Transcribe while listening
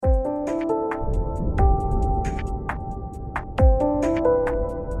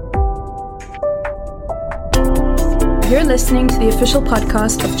You're listening to the official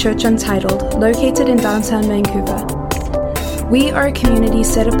podcast of Church Untitled, located in downtown Vancouver. We are a community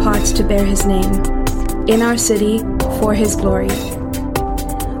set apart to bear His name, in our city, for His glory.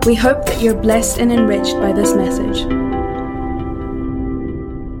 We hope that you're blessed and enriched by this message.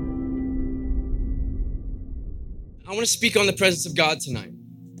 I want to speak on the presence of God tonight.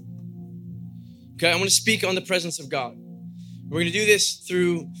 Okay, I want to speak on the presence of God. We're going to do this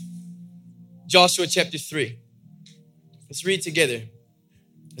through Joshua chapter 3. Let's read together.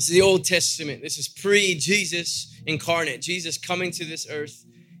 This is the Old Testament. This is pre-Jesus incarnate. Jesus coming to this earth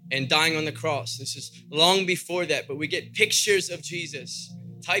and dying on the cross. This is long before that, but we get pictures of Jesus,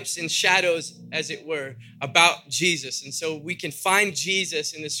 types and shadows, as it were, about Jesus. And so we can find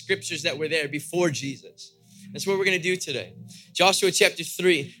Jesus in the scriptures that were there before Jesus. That's what we're going to do today. Joshua chapter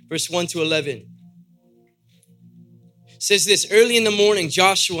 3, verse 1 to 11. It says this: early in the morning,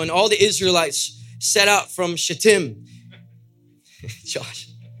 Joshua and all the Israelites set out from Shittim. Josh.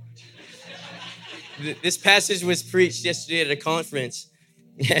 This passage was preached yesterday at a conference.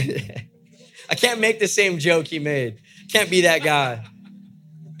 I can't make the same joke he made. Can't be that guy.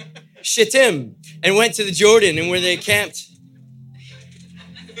 Shittim, and went to the Jordan, and where they camped.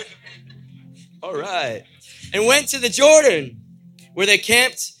 All right. And went to the Jordan, where they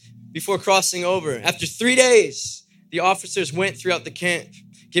camped before crossing over. After 3 days, the officers went throughout the camp,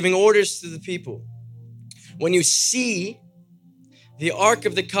 giving orders to the people. When you see the ark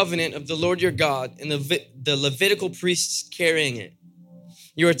of the covenant of the Lord your God and the Levitical priests carrying it,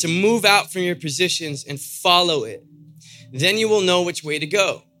 you are to move out from your positions and follow it. Then you will know which way to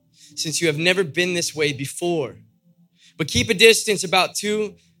go, since you have never been this way before. But keep a distance about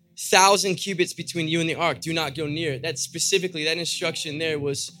 2,000 cubits between you and the ark. Do not go near it. That instruction there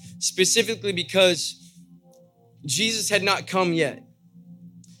was specifically because Jesus had not come yet.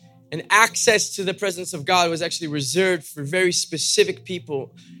 And access to the presence of God was actually reserved for very specific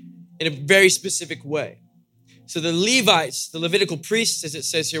people in a very specific way. So the Levites, the Levitical priests, as it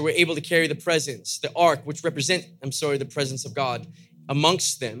says here, were able to carry the presence, the ark, which the presence of God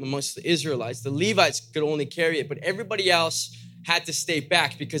amongst them, amongst the Israelites. The Levites could only carry it, but everybody else had to stay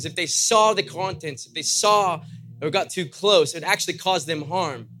back, because if they saw the contents, if they saw or got too close, it actually caused them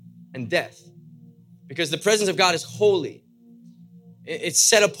harm and death. Because the presence of God is holy. It's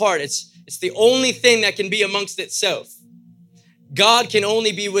set apart. It's the only thing that can be amongst itself. God can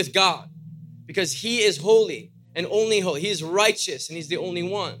only be with God because He is holy and only holy. He is righteous and He's the only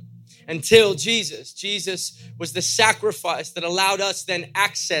one. Until Jesus. Jesus was the sacrifice that allowed us then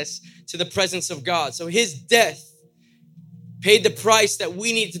access to the presence of God. So His death paid the price that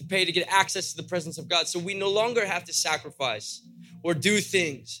we need to pay to get access to the presence of God. So we no longer have to sacrifice or do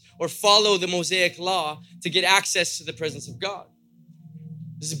things or follow the Mosaic law to get access to the presence of God.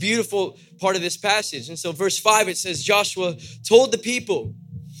 This is a beautiful part of this passage. And so verse 5, it says, Joshua told the people,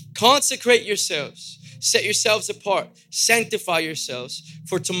 consecrate yourselves, set yourselves apart, sanctify yourselves,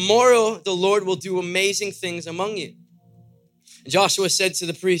 for tomorrow the Lord will do amazing things among you. And Joshua said to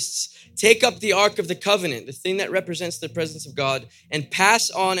the priests, take up the ark of the covenant, the thing that represents the presence of God, and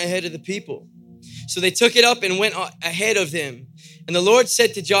pass on ahead of the people. So they took it up and went ahead of them. And the Lord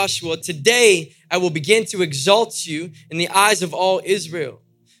said to Joshua, today I will begin to exalt you in the eyes of all Israel,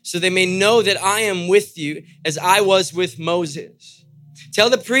 so they may know that I am with you as I was with Moses. Tell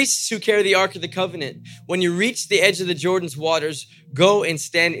the priests who carry the ark of the covenant, when you reach the edge of the Jordan's waters, go and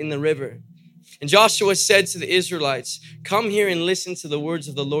stand in the river. And Joshua said to the Israelites, come here and listen to the words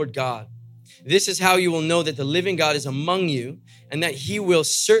of the Lord God. This is how you will know that the living God is among you, and that He will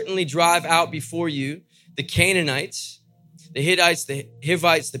certainly drive out before you the Canaanites, the Hittites, the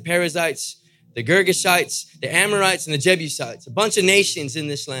Hivites, the Perizzites, the Girgashites, the Amorites, and the Jebusites, a bunch of nations in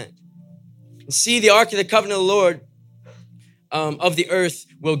this land. And see, the ark of the covenant of the Lord of the earth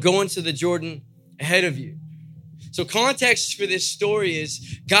will go into the Jordan ahead of you. So context for this story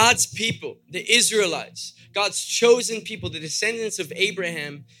is God's people, the Israelites, God's chosen people, the descendants of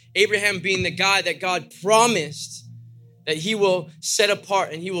Abraham, Abraham being the guy that God promised that He will set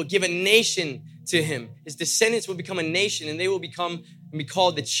apart and He will give a nation to him. His descendants will become a nation, and they will be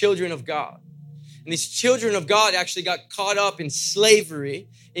called the children of God. And these children of God actually got caught up in slavery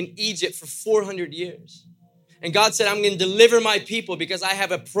in Egypt for 400 years. And God said, I'm going to deliver my people because I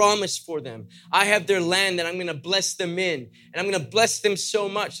have a promise for them. I have their land that I'm going to bless them in. And I'm going to bless them so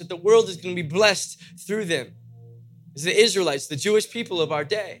much that the world is going to be blessed through them. It's the Israelites, the Jewish people of our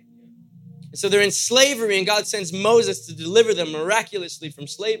day. And so they're in slavery, and God sends Moses to deliver them miraculously from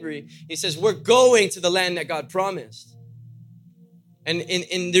slavery. He says, we're going to the land that God promised.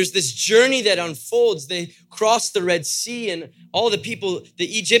 And there's this journey that unfolds. They cross the Red Sea, and all the people, the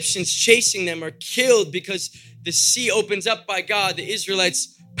Egyptians chasing them, are killed because the sea opens up by God, the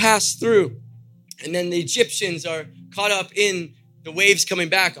Israelites pass through. And then the Egyptians are caught up in the waves coming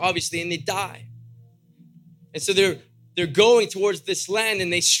back, obviously, and they die. And so they're going towards this land,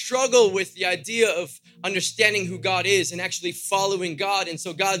 and they struggle with the idea of understanding who God is and actually following God. And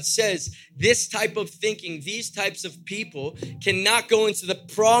so God says, this type of thinking, these types of people cannot go into the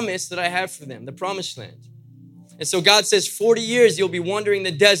promise that I have for them, the promised land. And so God says, 40 years you'll be wandering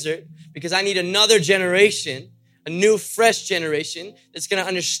the desert because I need another generation, a new, fresh generation that's going to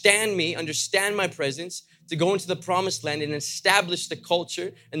understand me, understand my presence, to go into the promised land and establish the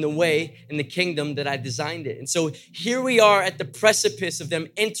culture and the way and the kingdom that I designed it. And so here we are at the precipice of them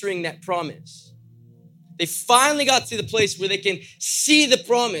entering that promise. They finally got to the place where they can see the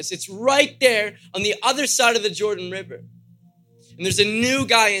promise. It's right there on the other side of the Jordan River. And there's a new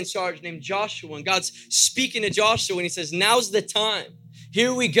guy in charge named Joshua. And God's speaking to Joshua and he says, now's the time.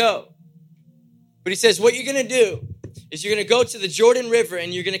 Here we go. But he says, what you're going to do is you're going to go to the Jordan River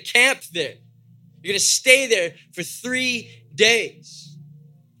and you're going to camp there. You're going to stay there for 3 days.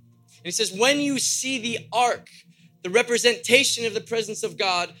 And he says, when you see the ark, the representation of the presence of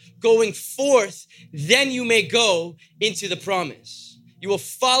God going forth, then you may go into the promise. You will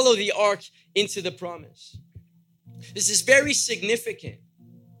follow the ark into the promise. This is very significant.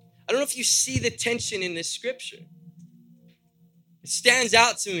 I don't know if you see the tension in this scripture. It stands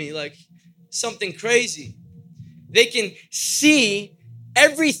out to me like something crazy. They can see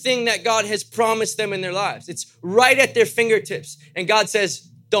everything that God has promised them in their lives. It's right at their fingertips. And God says,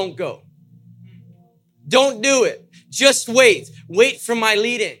 don't go. Don't do it. Just wait. Wait for my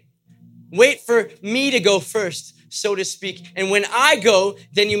leading. Wait for me to go first, so to speak. And when I go,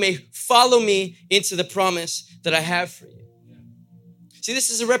 then you may follow me into the promise that I have for you. See, this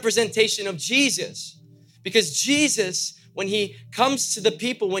is a representation of Jesus. Because Jesus, when he comes to the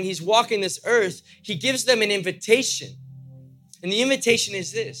people, when he's walking this earth, he gives them an invitation. And the invitation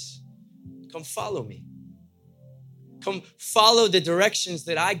is this: come follow me. Come follow the directions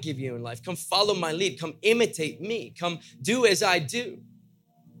that I give you in life. Come follow my lead. Come imitate me. Come do as I do.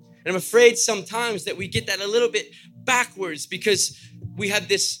 And I'm afraid sometimes that we get that a little bit backwards because we have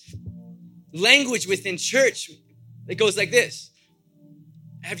this language within church that goes like this.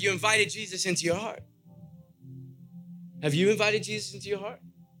 Have you invited Jesus into your heart? Have you invited Jesus into your heart?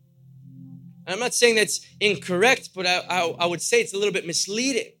 I'm not saying that's incorrect, but I would say it's a little bit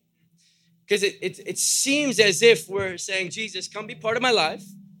misleading because it seems as if we're saying, Jesus, come be part of my life,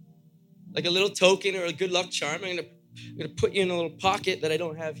 like a little token or a good luck charm. I'm going to put you in a little pocket that I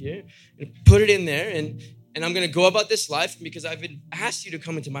don't have here and put it in there, and I'm going to go about this life because I've been asked you to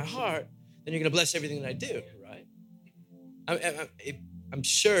come into my heart, then you're going to bless everything that I do, right? I'm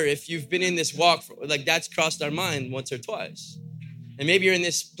sure if you've been in this walk, like that's crossed our mind once or twice. And maybe you're in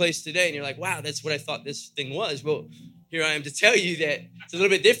this place today and you're like, wow, that's what I thought this thing was. Well, here I am to tell you that it's a little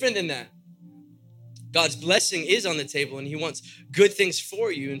bit different than that. God's blessing is on the table and he wants good things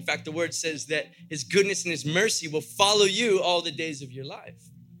for you. In fact, the word says that his goodness and his mercy will follow you all the days of your life.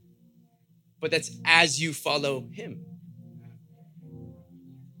 But that's as you follow him.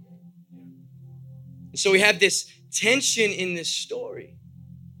 And so we have this tension in this story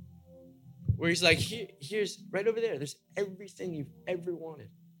where he's like, here's right over there. There's everything you've ever wanted.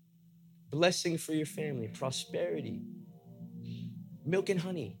 Blessing for your family, prosperity, milk and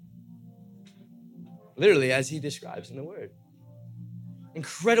honey. Literally, as he describes in the word.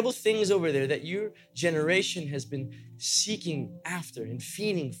 Incredible things over there that your generation has been seeking after and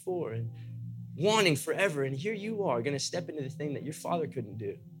fiending for and wanting forever. And here you are going to step into the thing that your father couldn't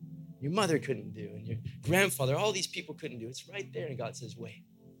do, your mother couldn't do, and your grandfather, all these people couldn't do. It's right there. And God says, wait.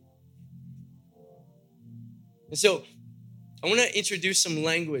 And so I want to introduce some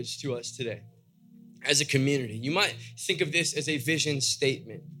language to us today as a community. You might think of this as a vision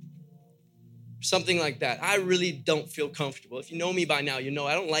statement, something like that. I really don't feel comfortable. If you know me by now, you know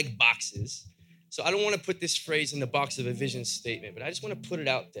I don't like boxes. So I don't want to put this phrase in the box of a vision statement, but I just want to put it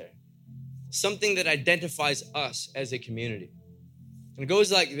out there. Something that identifies us as a community. And it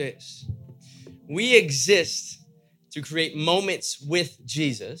goes like this. We exist to create moments with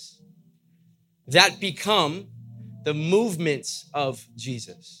Jesus that become the movements of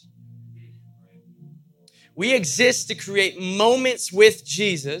Jesus. We exist to create moments with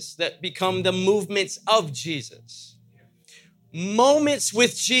Jesus that become the movements of Jesus. Moments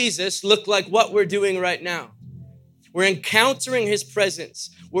with Jesus look like what we're doing right now. We're encountering his presence.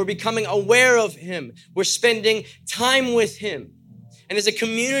 We're becoming aware of him. We're spending time with him. And as a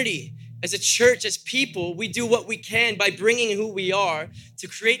community, as a church, as people, we do what we can by bringing who we are to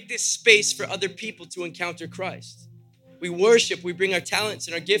create this space for other people to encounter Christ. We worship, we bring our talents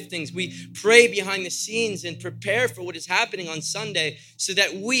and our giftings. We pray behind the scenes and prepare for what is happening on Sunday so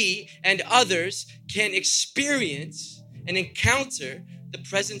that we and others can experience and encounter the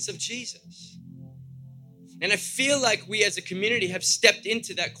presence of Jesus. And I feel like we as a community have stepped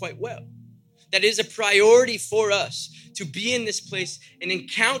into that quite well. That is a priority for us to be in this place and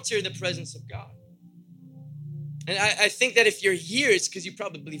encounter the presence of God. And I think that if you're here, it's because you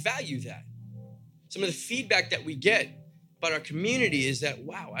probably value that. Some of the feedback that we get about our community is that,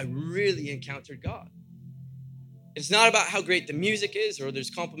 wow, I really encountered God. It's not about how great the music is, or there's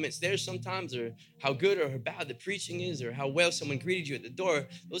compliments there sometimes, or how good or how bad the preaching is, or how well someone greeted you at the door.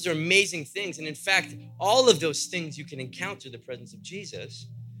 Those are amazing things. And in fact, all of those things you can encounter the presence of Jesus.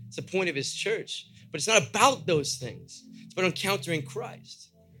 It's the point of his church. But it's not about those things. It's about encountering Christ.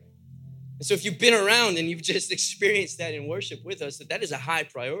 And so if you've been around and you've just experienced that in worship with us, that is a high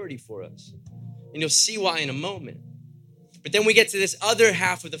priority for us. And you'll see why in a moment. But then we get to this other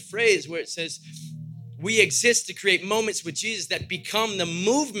half of the phrase where it says, we exist to create moments with Jesus that become the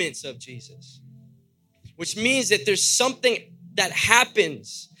movements of Jesus. Which means that there's something that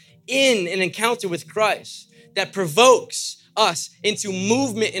happens in an encounter with Christ that provokes us into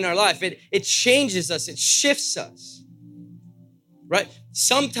movement in our life. It changes us. It shifts us. Right?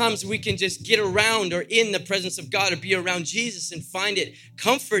 Sometimes we can just get around or in the presence of God or be around Jesus and find it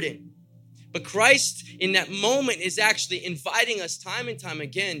comforting. But Christ in that moment is actually inviting us time and time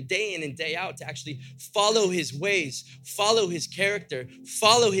again, day in and day out, to actually follow his ways, follow his character,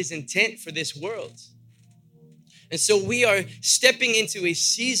 follow his intent for this world. And so we are stepping into a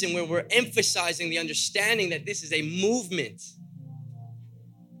season where we're emphasizing the understanding that this is a movement.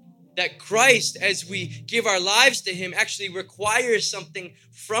 That Christ, as we give our lives to him, actually requires something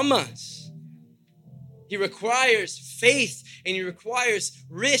from us. He requires faith, and he requires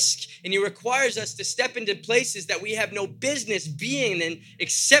risk, and he requires us to step into places that we have no business being in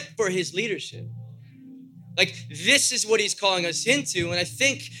except for his leadership. Like, this is what he's calling us into. And I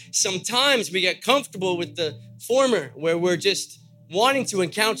think sometimes we get comfortable with the former, where we're just wanting to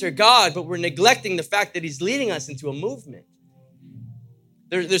encounter God, but we're neglecting the fact that he's leading us into a movement.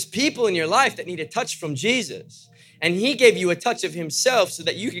 There's people in your life that need a touch from Jesus. And he gave you a touch of himself so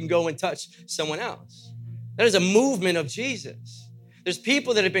that you can go and touch someone else. That is a movement of Jesus. There's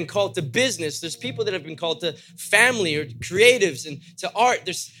people that have been called to business. There's people that have been called to family or creatives and to art.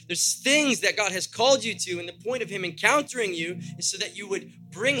 There's things that God has called you to. And the point of him encountering you is so that you would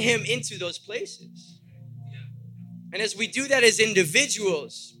bring him into those places. And as we do that as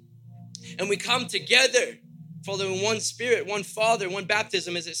individuals and we come together, following one Spirit, one Father, one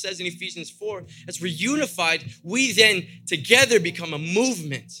baptism, as it says in Ephesians 4, as we're unified, we then together become a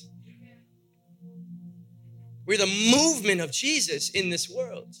movement. We're the movement of Jesus in this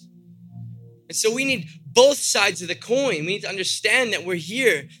world. And so we need both sides of the coin. We need to understand that we're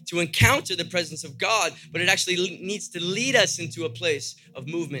here to encounter the presence of God, but it actually needs to lead us into a place of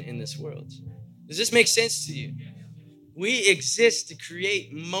movement in this world. Does this make sense to you? We exist to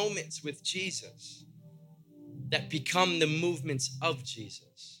create moments with Jesus that become the movements of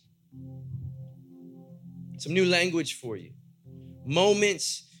Jesus. Some new language for you.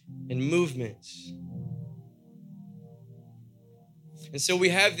 Moments and movements. And so we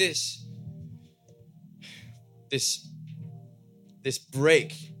have this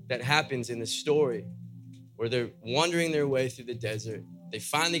break that happens in the story where they're wandering their way through the desert. They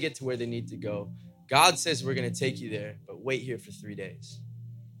finally get to where they need to go. God says, we're going to take you there, but wait here for 3 days.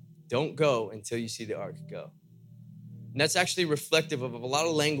 Don't go until you see the ark go. And that's actually reflective of a lot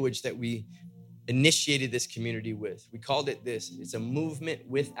of language that we initiated this community with. We called it this. It's a movement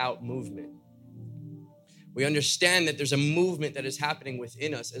without movement. We understand that there's a movement that is happening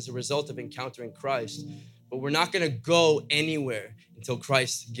within us as a result of encountering Christ, but we're not going to go anywhere until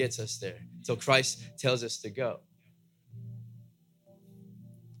Christ gets us there, until Christ tells us to go.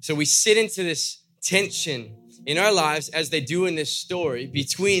 So we sit into this tension in our lives, as they do in this story,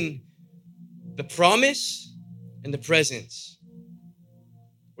 between the promise and the presence,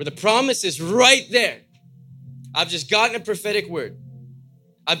 where the promise is right there. I've just gotten a prophetic word.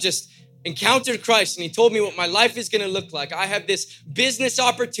 I've just encountered Christ, and he told me what my life is going to look like. I have this business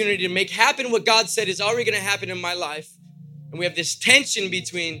opportunity to make happen what God said is already going to happen in my life. And we have this tension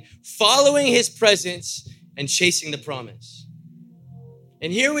between following his presence and chasing the promise.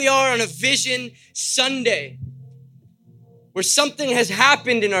 And here we are on a Vision Sunday where something has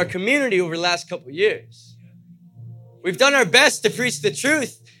happened in our community over the last couple of years. We've done our best to preach the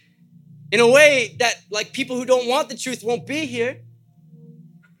truth in a way that, like, people who don't want the truth won't be here.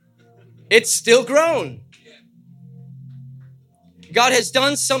 It's still grown. God has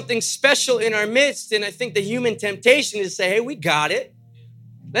done something special in our midst. And I think the human temptation is to say, hey, we got it.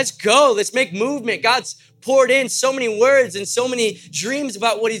 Let's go. Let's make movement. God's poured in so many words and so many dreams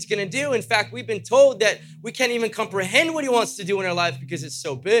about what he's going to do. In fact, we've been told that we can't even comprehend what he wants to do in our life because it's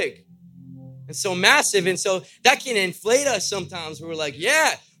so big and so massive. And so that can inflate us sometimes. We're like,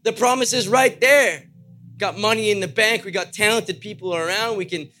 yeah, the promise is right there. Got money in the bank. We got talented people around. We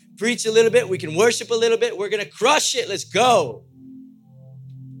can preach a little bit. We can worship a little bit. We're going to crush it. Let's go.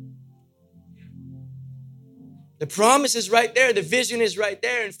 The promise is right there. The vision is right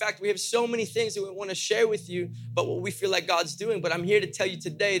there. In fact, we have so many things that we want to share with you about what we feel like God's doing. But I'm here to tell you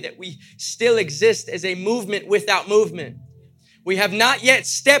today that we still exist as a movement without movement. We have not yet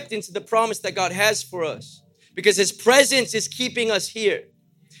stepped into the promise that God has for us because his presence is keeping us here.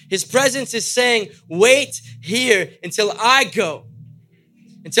 His presence is saying, wait here until I go,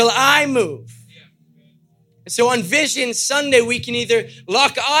 until I move. And so on Vision Sunday, we can either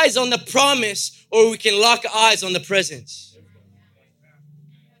lock eyes on the promise or we can lock eyes on the presence.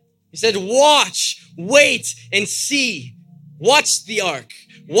 He said, watch, wait, and see. Watch the ark.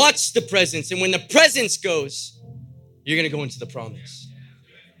 Watch the presence. And when the presence goes, you're going to go into the promise.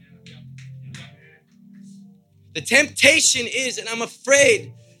 The temptation is, and I'm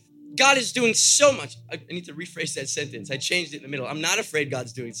afraid God is doing so much. I need to rephrase that sentence. I changed it in the middle. I'm not afraid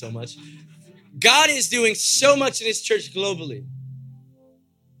God's doing so much. God is doing so much in his church globally.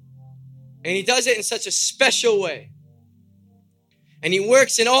 And he does it in such a special way. And he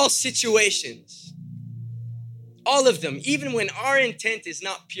works in all situations. All of them. Even when our intent is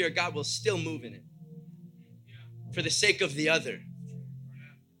not pure, God will still move in it. For the sake of the other.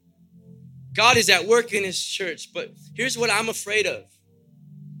 God is at work in his church. But here's what I'm afraid of.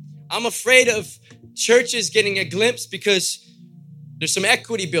 I'm afraid of churches getting a glimpse because there's some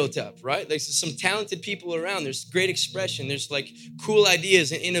equity built up, right? There's some talented people around. There's great expression. There's like cool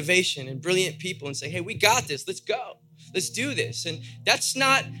ideas and innovation and brilliant people and say, hey, we got this. Let's go. Let's do this. And that's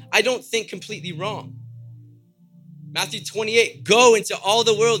not, I don't think, completely wrong. Matthew 28, go into all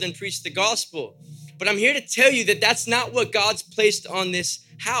the world and preach the gospel. But I'm here to tell you that that's not what God's placed on this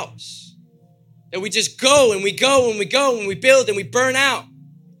house. That we just go and we go and we go and we build and we burn out.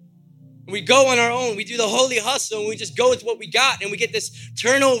 We go on our own. We do the holy hustle and we just go with what we got. And we get this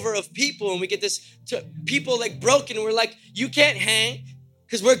turnover of people and we get this people like broken. And we're like, you can't hang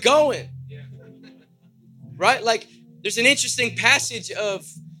because we're going. Right? Like there's an interesting passage of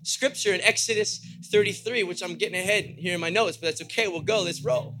scripture in Exodus 33, which I'm getting ahead here in my notes, but that's okay. We'll go. Let's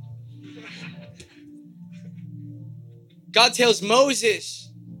roll. God tells Moses,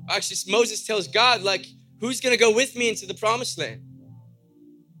 actually Moses tells God, like, who's going to go with me into the promised land?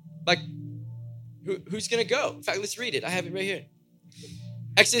 Like, who's going to go? In fact, let's read it. I have it right here.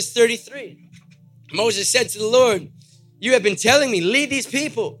 Exodus 33. Moses said to the Lord, you have been telling me, lead these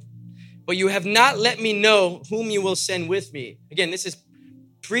people, but you have not let me know whom you will send with me. Again, this is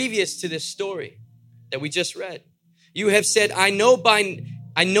previous to this story that we just read. You have said, I know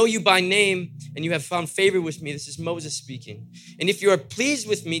you by name, and you have found favor with me. This is Moses speaking. And if you are pleased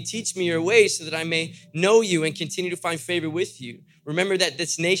with me, teach me your ways so that I may know you and continue to find favor with you. Remember that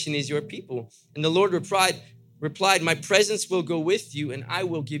this nation is your people. And the Lord replied, my presence will go with you and I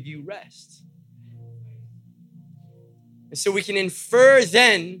will give you rest. And so we can infer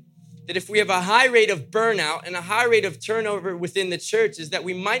then that if we have a high rate of burnout and a high rate of turnover within the church is that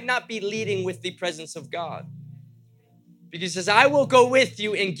we might not be leading with the presence of God. Because he says, I will go with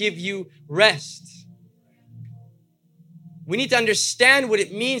you and give you rest. We need to understand what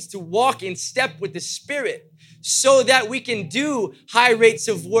it means to walk in step with the Spirit so that we can do high rates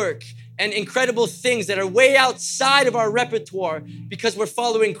of work and incredible things that are way outside of our repertoire because we're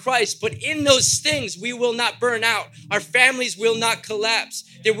following Christ. But in those things, we will not burn out. Our families will not collapse.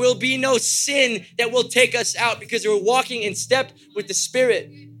 There will be no sin that will take us out because we're walking in step with the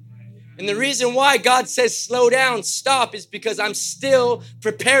Spirit. And the reason why God says slow down, stop, is because I'm still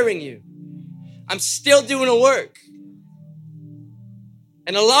preparing you. I'm still doing a work.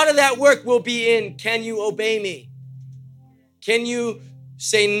 And a lot of that work will be in, can you obey me? Can you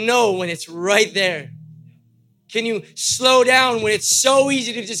say no when it's right there? Can you slow down when it's so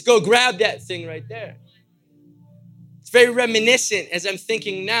easy to just go grab that thing right there? It's very reminiscent as I'm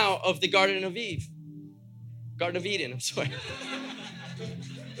thinking now of the Garden of Eden. I'm sorry.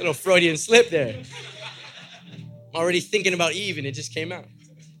 Little Freudian slip there. I'm already thinking about Eve and it just came out.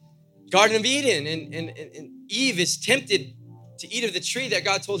 Garden of Eden and Eve is tempted to eat of the tree that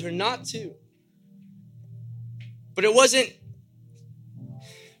God told her not to. But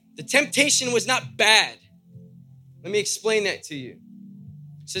the temptation was not bad. Let me explain that to you.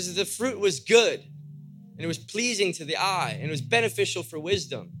 It says that the fruit was good. And and it was pleasing to the eye, and it was beneficial for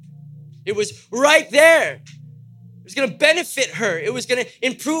wisdom. It was right there. It was going to benefit her. It was going to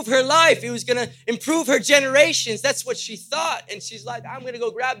improve her life. It was going to improve her generations. That's what she thought. And she's like, I'm going to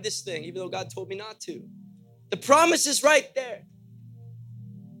go grab this thing, even though God told me not to. The promise is right there.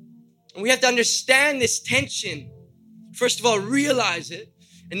 And we have to understand this tension. First of all, realize it,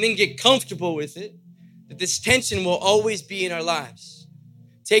 and then get comfortable with it, that this tension will always be in our lives,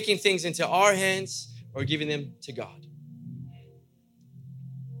 taking things into our hands or giving them to God.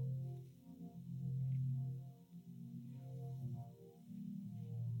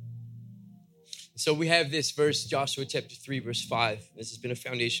 So we have this verse, Joshua chapter 3, verse 5. This has been a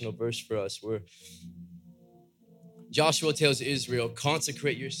foundational verse for us, where Joshua tells Israel,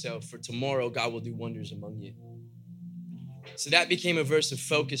 consecrate yourself, for tomorrow God will do wonders among you. So that became a verse of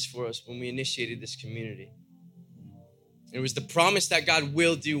focus for us when we initiated this community. It was the promise that God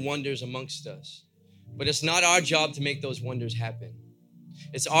will do wonders amongst us. But it's not our job to make those wonders happen.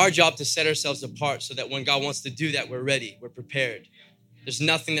 It's our job to set ourselves apart so that when God wants to do that, we're ready, we're prepared. There's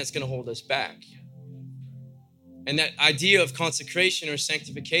nothing that's going to hold us back. And that idea of consecration or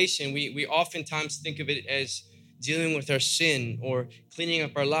sanctification, we oftentimes think of it as dealing with our sin or cleaning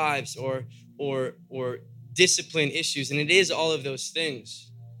up our lives or discipline issues. And it is all of those things.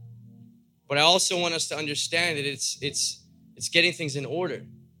 But I also want us to understand that it's getting things in order.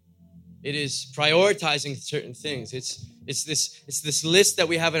 It is prioritizing certain things. It's this list that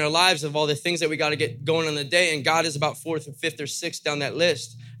we have in our lives of all the things that we got to get going on the day. And God is about 4th or 5th or 6th down that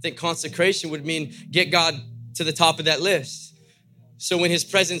list. I think consecration would mean get God to the top of that list. So when his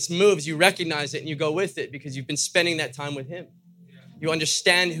presence moves, you recognize it and you go with it because you've been spending that time with him. You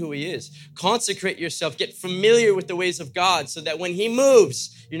understand who he is. Consecrate yourself. Get familiar with the ways of God so that when he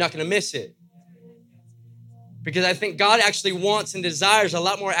moves, you're not going to miss it. Because I think God actually wants and desires a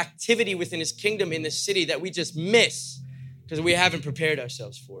lot more activity within his kingdom in this city that we just miss because we haven't prepared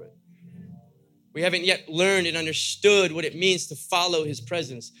ourselves for it. We haven't yet learned and understood what it means to follow his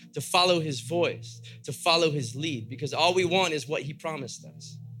presence, to follow his voice, to follow his lead, because all we want is what he promised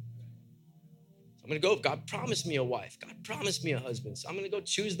us. So I'm going to go, God promised me a wife. God promised me a husband. So I'm going to go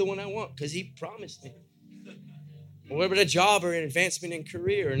choose the one I want because he promised me. Or what about a job or an advancement in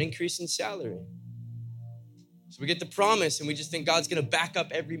career or an increase in salary? So we get the promise and we just think God's going to back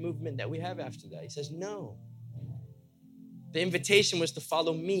up every movement that we have after that. He says, no. The invitation was to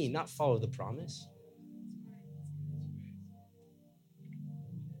follow me, not follow the promise.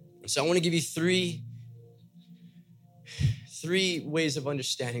 So I want to give you three ways of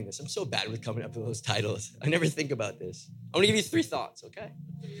understanding this. I'm so bad with coming up with those titles. I never think about this. I want to give you 3 thoughts, okay?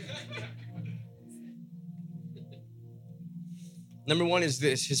 Number 1 is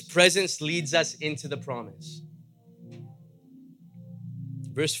this. His presence leads us into the promise.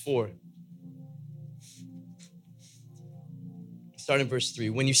 Verse 4. Start in verse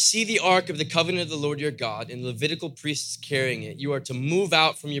 3. When you see the ark of the covenant of the Lord your God and Levitical priests carrying it, you are to move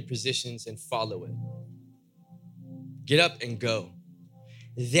out from your positions and follow it. Get up and go.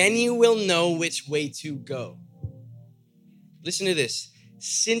 Then you will know which way to go. Listen to this.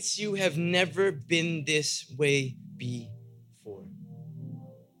 Since you have never been this way before.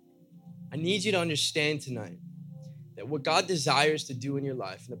 I need you to understand tonight that what God desires to do in your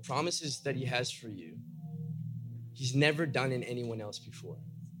life and the promises that he has for you, he's never done in anyone else before.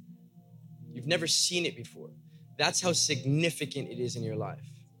 You've never seen it before. That's how significant it is in your life.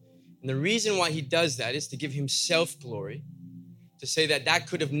 And the reason why he does that is to give himself glory, to say that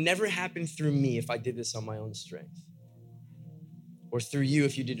could have never happened through me if I did this on my own strength, or through you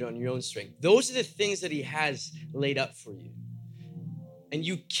if you did it on your own strength. Those are the things that he has laid up for you. And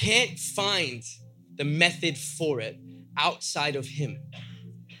you can't find the method for it outside of him.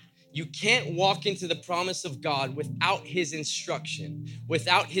 You can't walk into the promise of God without his instruction,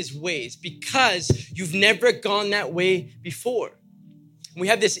 without his ways, because you've never gone that way before. We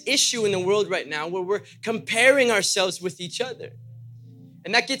have this issue in the world right now where we're comparing ourselves with each other.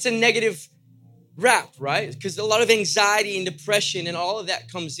 And that gets a negative rap, right? Because a lot of anxiety and depression and all of that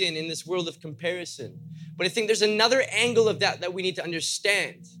comes in this world of comparison. But I think there's another angle of that we need to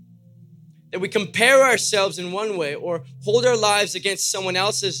understand. That we compare ourselves in one way or hold our lives against someone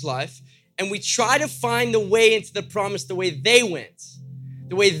else's life, and we try to find the way into the promise the way they went,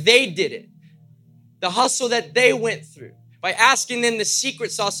 the way they did it, the hustle that they went through, by asking them the secret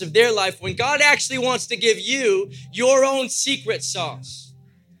sauce of their life when God actually wants to give you your own secret sauce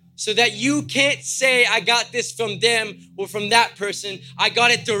so that you can't say, I got this from them or from that person. I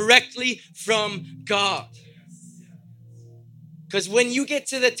got it directly from God. Because when you get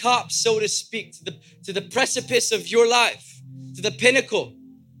to the top, so to speak, to the precipice of your life, to the pinnacle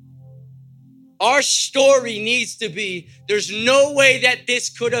Our story needs to be, there's no way that this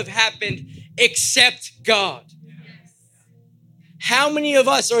could have happened except God. How many of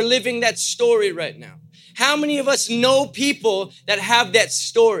us are living that story right now? How many of us know people that have that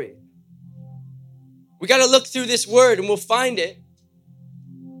story? We got to look through this word and we'll find it.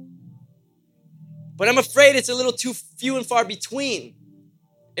 But I'm afraid it's a little too few and far between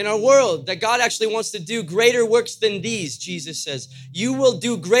in our world, that God actually wants to do greater works than these, Jesus says. You will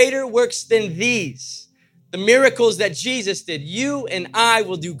do greater works than these. The miracles that Jesus did, you and I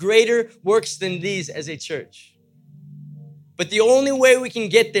will do greater works than these as a church. But the only way we can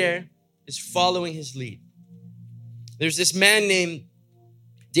get there is following his lead. There's this man named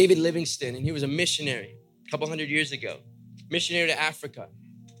David Livingstone, and he was a missionary a couple hundred years ago, missionary to Africa.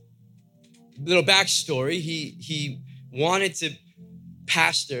 Little backstory, he wanted to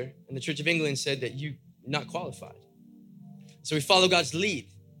pastor, and the Church of England said that you're not qualified. So he followed God's lead.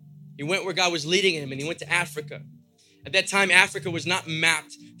 He went where God was leading him, and he went to Africa. At that time, Africa was not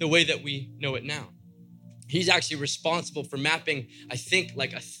mapped the way that we know it now. He's actually responsible for mapping, I think,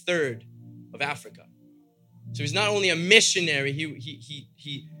 like a third of Africa. So he's not only a missionary,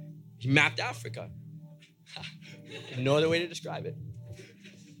 he mapped Africa. No other way to describe it.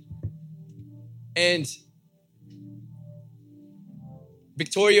 And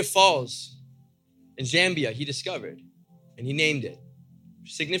Victoria Falls in Zambia, he discovered, and he named it.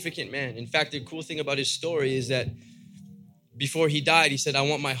 Significant man. In fact, the cool thing about his story is that before he died, he said, I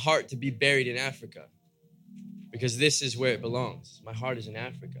want my heart to be buried in Africa because this is where it belongs. My heart is in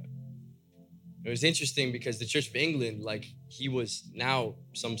Africa. It was interesting because the Church of England, he was now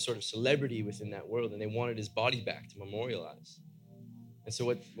some sort of celebrity within that world, and they wanted his body back to memorialize. And so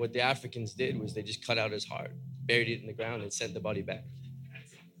what the Africans did was they just cut out his heart, buried it in the ground, and sent the body back.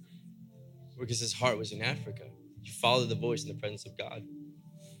 Because his heart was in Africa. He followed the voice in the presence of God.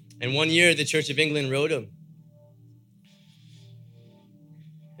 And one year, the Church of England wrote him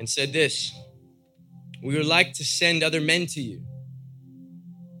and said this: we would like to send other men to you.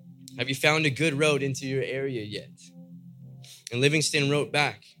 Have you found a good road into your area yet? And Livingstone wrote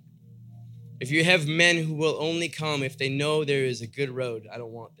back, if you have men who will only come if they know there is a good road, I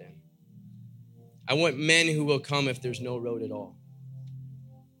don't want them. I want men who will come if there's no road at all.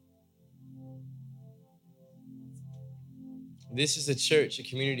 This is a church, a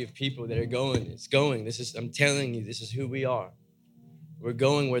community of people that are going. It's going. I'm telling you, this is who we are. We're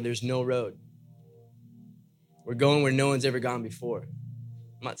going where there's no road. We're going where no one's ever gone before.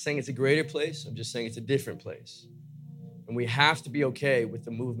 I'm not saying it's a greater place. I'm just saying it's a different place. And we have to be okay with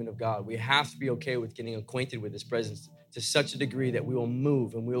the movement of God. We have to be okay with getting acquainted with his presence to such a degree that we will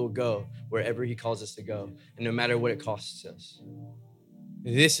move and we will go wherever he calls us to go, and no matter what it costs us.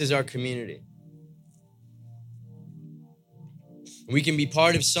 This is our community. We can be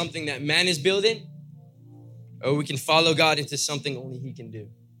part of something that man is building, or we can follow God into something only he can do.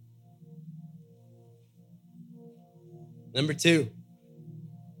 Number 2,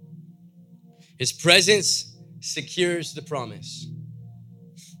 his presence secures the promise.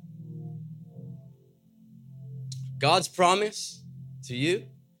 God's promise to you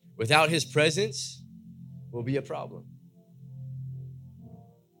without his presence will be a problem.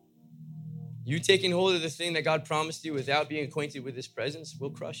 You taking hold of the thing that God promised you without being acquainted with his presence will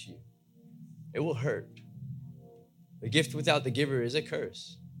crush you. It will hurt. The gift without the giver is a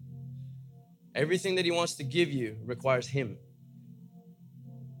curse. Everything that he wants to give you requires him.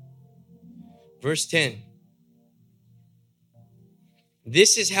 Verse 10.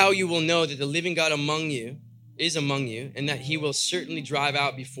 This is how you will know that the living God is among you, and that he will certainly drive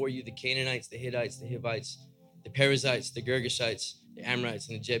out before you the Canaanites, the Hittites, the Hivites, the Perizzites, the Girgashites, the Amorites,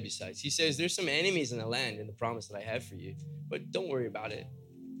 and the Jebusites. He says, there's some enemies in the land in the promise that I have for you, but don't worry about it.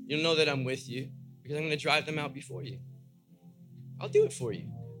 You'll know that I'm with you because I'm going to drive them out before you. I'll do it for you.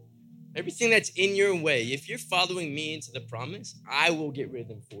 Everything that's in your way, if you're following me into the promise, I will get rid of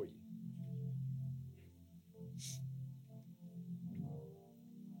them for you.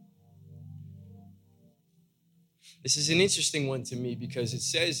 This is an interesting one to me because it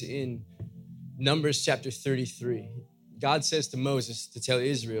says in Numbers chapter 33, God says to Moses to tell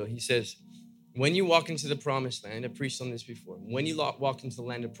Israel, he says, when you walk into the promised land, I preached on this before, when you walk into the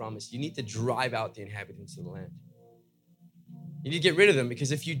land of promise, you need to drive out the inhabitants of the land. You need to get rid of them,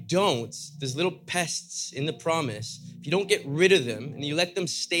 because if you don't, there's little pests in the promise. If you don't get rid of them and you let them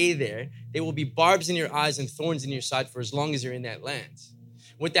stay there, they will be barbs in your eyes and thorns in your side for as long as you're in that land.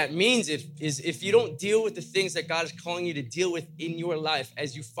 What that means is if you don't deal with the things that God is calling you to deal with in your life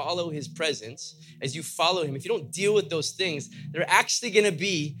as you follow his presence, as you follow him, if you don't deal with those things, they're actually going to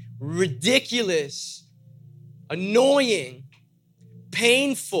be ridiculous, annoying,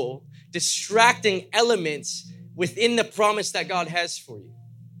 painful, distracting elements within the promise that God has for you.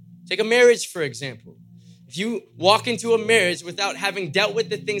 Take a marriage, for example. If you walk into a marriage without having dealt with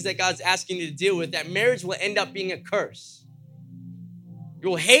the things that God's asking you to deal with, that marriage will end up being a curse. You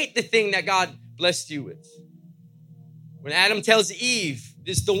will hate the thing that God blessed you with. When Adam tells Eve,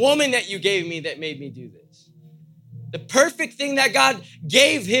 "It's the woman that you gave me that made me do this." The perfect thing that God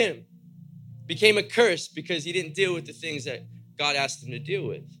gave him became a curse because he didn't deal with the things that God asked him to deal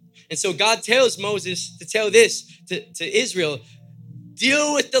with. And so God tells Moses to tell this to Israel: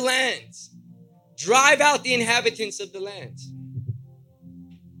 deal with the lands. Drive out the inhabitants of the lands.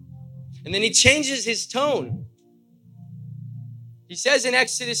 And then he changes his tone. He says in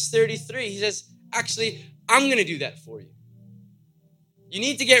Exodus 33, he says, actually, I'm going to do that for you. You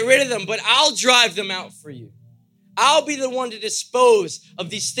need to get rid of them, but I'll drive them out for you. I'll be the one to dispose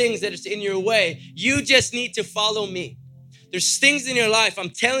of these things that is in your way. You just need to follow me. There's things in your life, I'm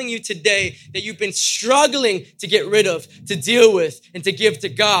telling you today, that you've been struggling to get rid of, to deal with, and to give to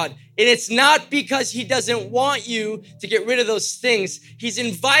God. And it's not because he doesn't want you to get rid of those things. He's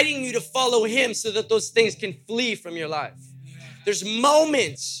inviting you to follow him so that those things can flee from your life. There's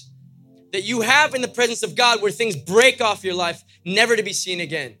moments that you have in the presence of God where things break off your life, never to be seen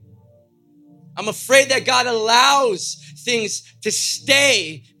again. I'm afraid that God allows things to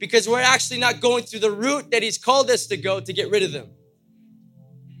stay because we're actually not going through the route that he's called us to go to get rid of them.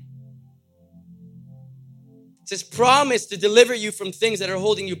 It's his promise to deliver you from things that are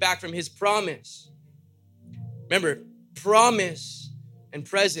holding you back from his promise. Remember, promise and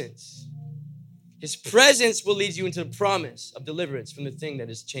presence. His presence will lead you into the promise of deliverance from the thing that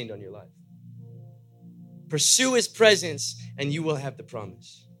is chained on your life. Pursue his presence and you will have the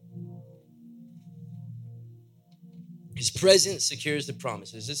promise. His presence secures the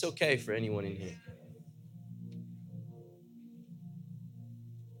promise. Is this okay for anyone in here?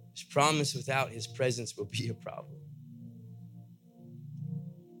 His promise without his presence will be a problem.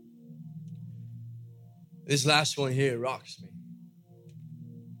 This last one here rocks me.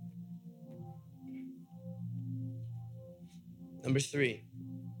 Number 3,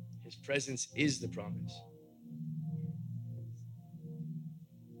 his presence is the promise.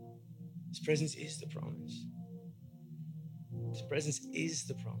 His presence is the promise. His presence is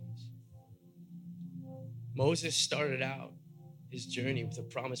the promise. Moses started out his journey with a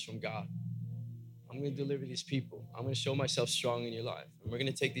promise from God. I'm going to deliver these people. I'm going to show myself strong in your life. And we're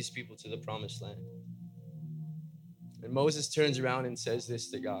going to take these people to the promised land. And Moses turns around and says this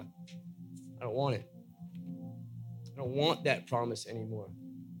to God: I don't want it. I don't want that promise anymore.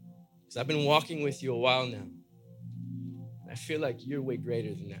 Because I've been walking with you a while now. I feel like you're way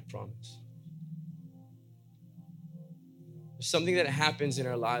greater than that promise. There's something that happens in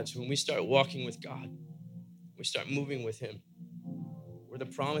our lives when we start walking with God. We start moving with him, where the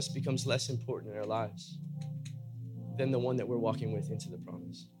promise becomes less important in our lives than the one that we're walking with into the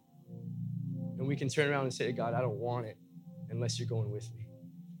promise. And we can turn around and say to God, I don't want it unless you're going with me.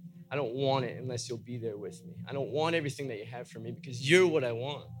 I don't want it unless you'll be there with me. I don't want everything that you have for me because you're what I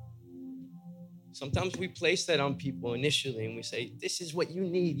want. Sometimes we place that on people initially and we say, this is what you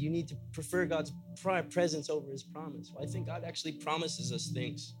need. You need to prefer God's presence over his promise. Well, I think God actually promises us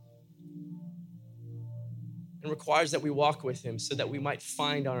things and requires that we walk with him so that we might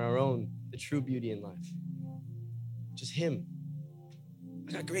find on our own the true beauty in life, which is him.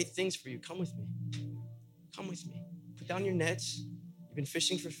 I got great things for you. Come with me. Come with me. Put down your nets. You've been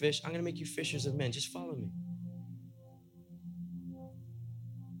fishing for fish. I'm going to make you fishers of men. Just follow me.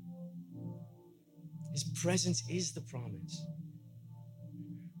 His presence is the promise.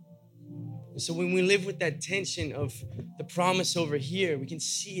 And so when we live with that tension of the promise over here, we can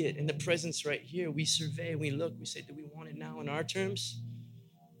see it in the presence right here. We survey, we look, we say, do we want it now in our terms?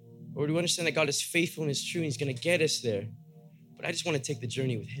 Or do we understand that God is faithful and is true and he's going to get us there? But I just want to take the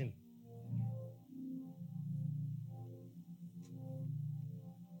journey with him.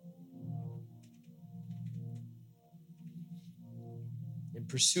 In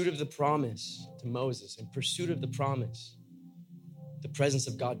pursuit of the promise to Moses, in pursuit of the promise, the presence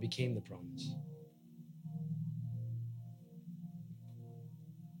of God became the promise.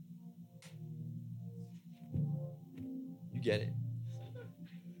 You get it.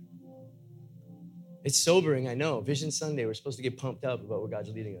 It's sobering, I know. Vision Sunday, we're supposed to get pumped up about where God's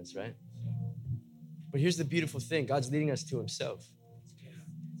leading us, right? But here's the beautiful thing. God's leading us to himself.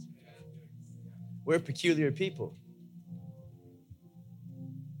 We're a peculiar people.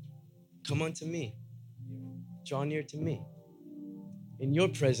 Come unto me. Draw near to me. In your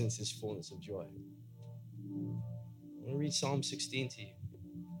presence is fullness of joy. I'm going to read Psalm 16 to you.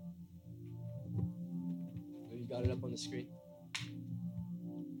 You got it up on the screen.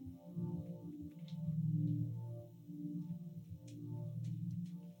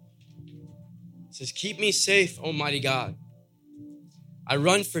 It says, keep me safe, Almighty God. I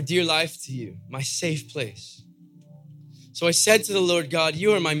run for dear life to you, my safe place. So I said to the Lord God,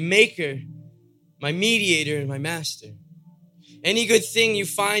 you are my maker, my mediator, and my master. Any good thing you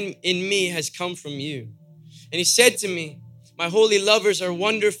find in me has come from you. And he said to me, my holy lovers are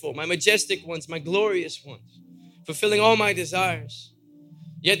wonderful, my majestic ones, my glorious ones, fulfilling all my desires.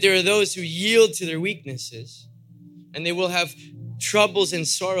 Yet there are those who yield to their weaknesses, and they will have troubles and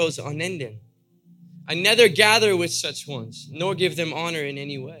sorrows unending. I neither gather with such ones, nor give them honor in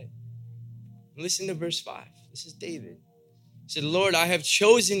any way. Listen to verse 5. This is David. He said, Lord, I have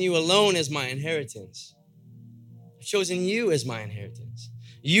chosen you alone as my inheritance. I've chosen you as my inheritance.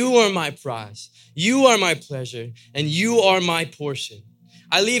 You are my prize. You are my pleasure, and you are my portion.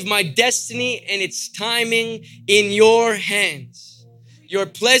 I leave my destiny and its timing in your hands. Your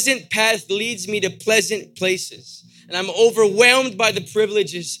pleasant path leads me to pleasant places, and I'm overwhelmed by the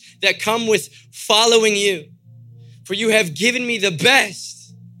privileges that come with following you. For you have given me the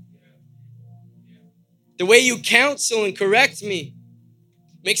best. The way you counsel and correct me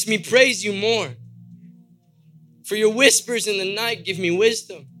makes me praise you more. For your whispers in the night give me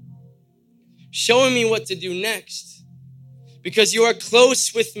wisdom, showing me what to do next. Because you are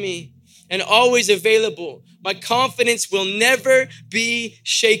close with me and always available, my confidence will never be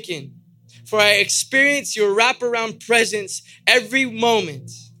shaken. For I experience your wraparound presence every moment.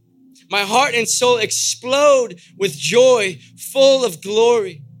 My heart and soul explode with joy, full of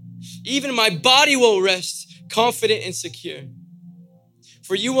glory. Even my body will rest, confident and secure.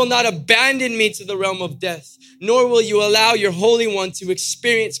 For you will not abandon me to the realm of death, nor will you allow your Holy One to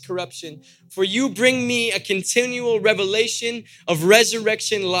experience corruption. For you bring me a continual revelation of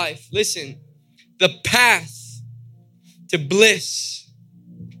resurrection life. Listen, the path to bliss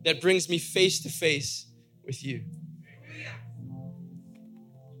that brings me face to face with you.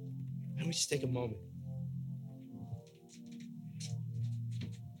 Let me just take a moment.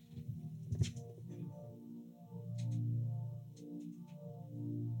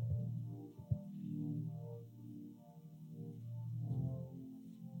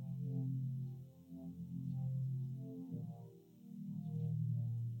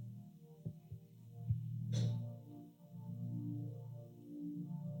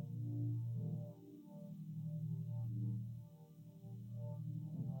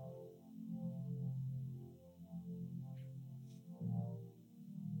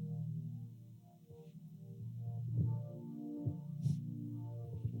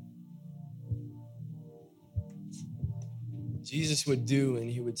 Jesus would do and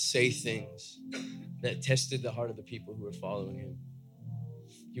he would say things that tested the heart of the people who were following him.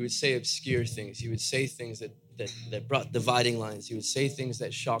 He would say obscure things. He would say things that brought dividing lines. He would say things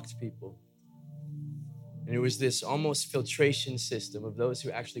that shocked people. And it was this almost filtration system of those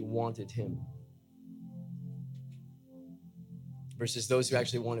who actually wanted him versus those who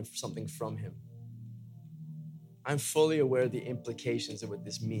actually wanted something from him. I'm fully aware of the implications of what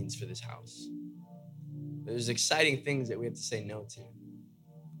this means for this house. There's exciting things that we have to say no to.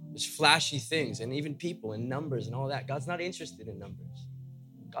 There's flashy things and even people and numbers and all that. God's not interested in numbers.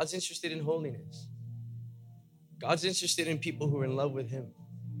 God's interested in holiness. God's interested in people who are in love with him.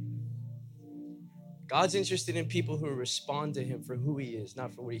 God's interested in people who respond to him for who he is,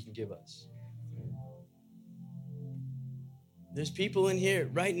 not for what he can give us. There's people in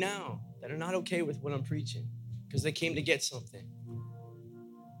here right now that are not okay with what I'm preaching because they came to get something.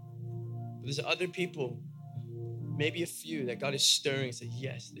 But there's other people, maybe a few, that God is stirring and say,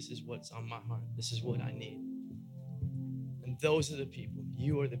 yes, this is what's on my heart. This is what I need. And those are the people,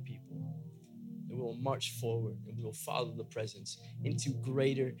 you are the people that will march forward and we will follow the presence into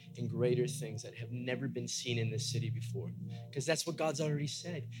greater and greater things that have never been seen in this city before. Because that's what God's already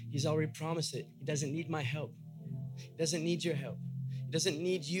said. He's already promised it. He doesn't need my help. He doesn't need your help. He doesn't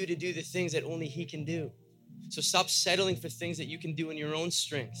need you to do the things that only he can do. So stop settling for things that you can do in your own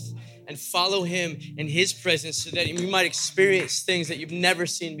strength and follow him in his presence so that you might experience things that you've never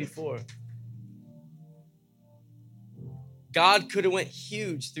seen before. God could have went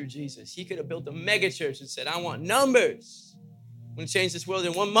huge through Jesus. He could have built a mega church and said, I want numbers. I'm going to change this world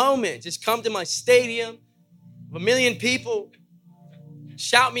in one moment. Just come to my stadium of 1 million people.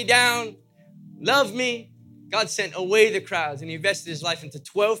 Shout me down. Love me. God sent away the crowds and he invested his life into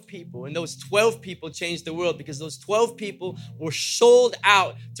 12 people. And those 12 people changed the world because those 12 people were sold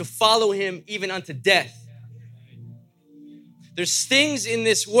out to follow him even unto death. There's things in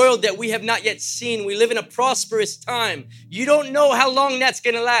this world that we have not yet seen. We live in a prosperous time. You don't know how long that's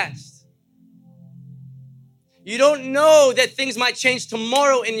going to last. You don't know that things might change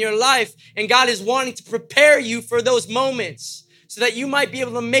tomorrow in your life. And God is wanting to prepare you for those moments so that you might be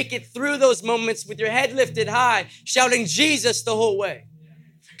able to make it through those moments with your head lifted high, shouting Jesus the whole way.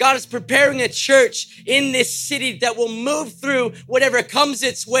 God is preparing a church in this city that will move through whatever comes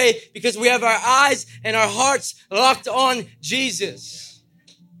its way because we have our eyes and our hearts locked on Jesus.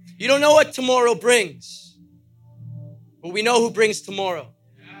 You don't know what tomorrow brings, but we know who brings tomorrow.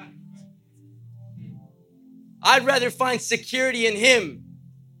 I'd rather find security in Him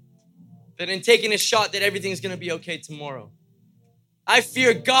than in taking a shot that everything's going to be okay tomorrow. I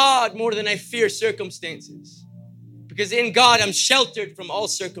fear God more than I fear circumstances, because in God I'm sheltered from all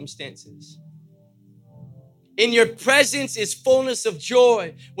circumstances. In your presence is fullness of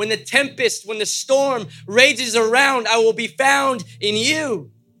joy. When the tempest, when the storm rages around, I will be found in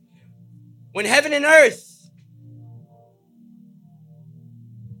you. When heaven and earth,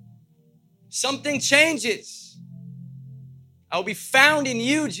 something changes, I will be found in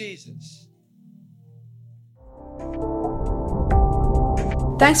you, Jesus.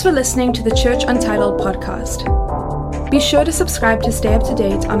 Thanks for listening to the Church Untitled podcast. Be sure to subscribe to stay up to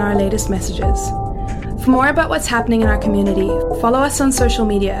date on our latest messages. For more about what's happening in our community, follow us on social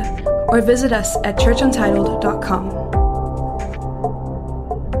media or visit us at churchuntitled.com.